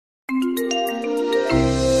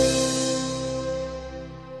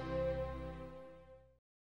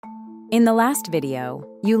In the last video,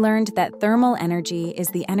 you learned that thermal energy is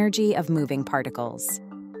the energy of moving particles.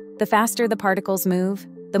 The faster the particles move,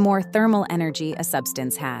 the more thermal energy a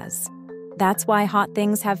substance has. That's why hot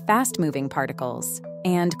things have fast-moving particles,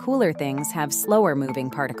 and cooler things have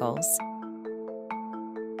slower-moving particles.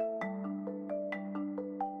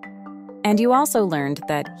 And you also learned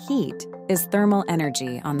that heat is thermal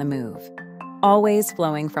energy on the move, always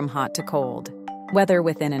flowing from hot to cold, whether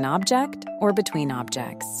within an object or between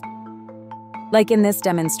objects. Like in this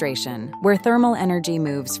demonstration, where thermal energy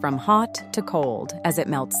moves from hot to cold as it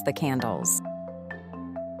melts the candles.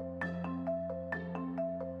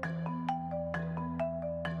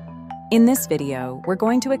 In this video, we're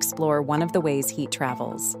going to explore one of the ways heat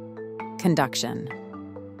travels: conduction.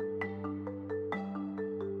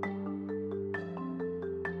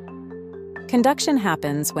 Conduction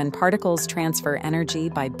happens when particles transfer energy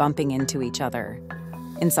by bumping into each other.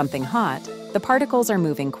 In something hot, the particles are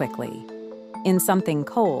moving quickly. In something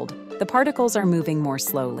cold, the particles are moving more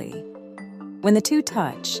slowly. When the two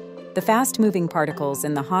touch, the fast-moving particles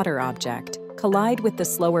in the hotter object collide with the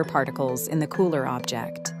slower particles in the cooler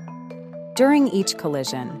object. During each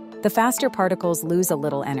collision, the faster particles lose a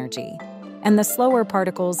little energy, and the slower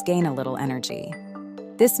particles gain a little energy.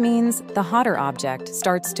 This means the hotter object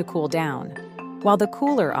starts to cool down, while the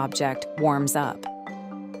cooler object warms up.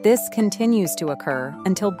 This continues to occur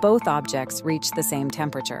until both objects reach the same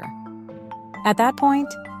temperature. At that point,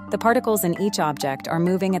 the particles in each object are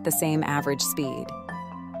moving at the same average speed.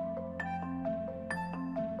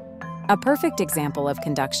 A perfect example of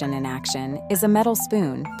conduction in action is a metal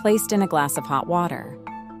spoon placed in a glass of hot water.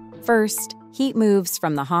 First, heat moves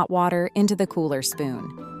from the hot water into the cooler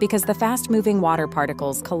spoon because the fast-moving water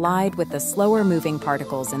particles collide with the slower-moving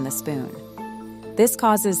particles in the spoon. This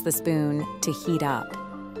causes the spoon to heat up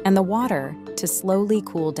and the water to slowly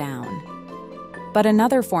cool down. But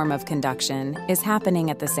another form of conduction is happening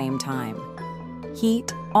at the same time.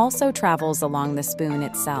 Heat also travels along the spoon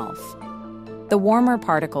itself. The warmer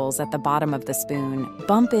particles at the bottom of the spoon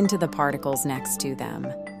bump into the particles next to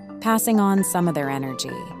them, passing on some of their energy.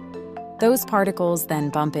 Those particles then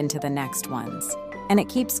bump into the next ones, and it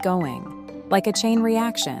keeps going, like a chain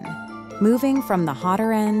reaction, moving from the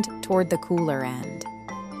hotter end toward the cooler end.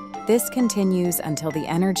 This continues until the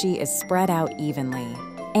energy is spread out evenly,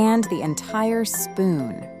 and the entire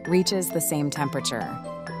spoon reaches the same temperature.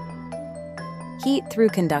 Heat through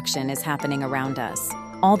conduction is happening around us,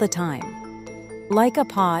 all the time, like a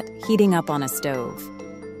pot heating up on a stove,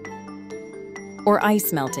 or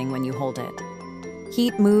ice melting when you hold it.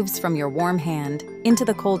 Heat moves from your warm hand into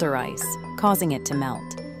the colder ice, causing it to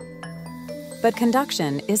melt. But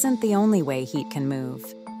conduction isn't the only way heat can move.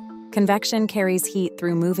 Convection carries heat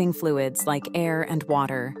through moving fluids like air and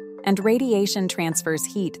water, and radiation transfers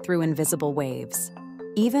heat through invisible waves,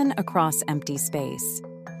 even across empty space.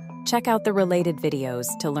 Check out the related videos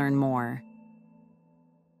to learn more.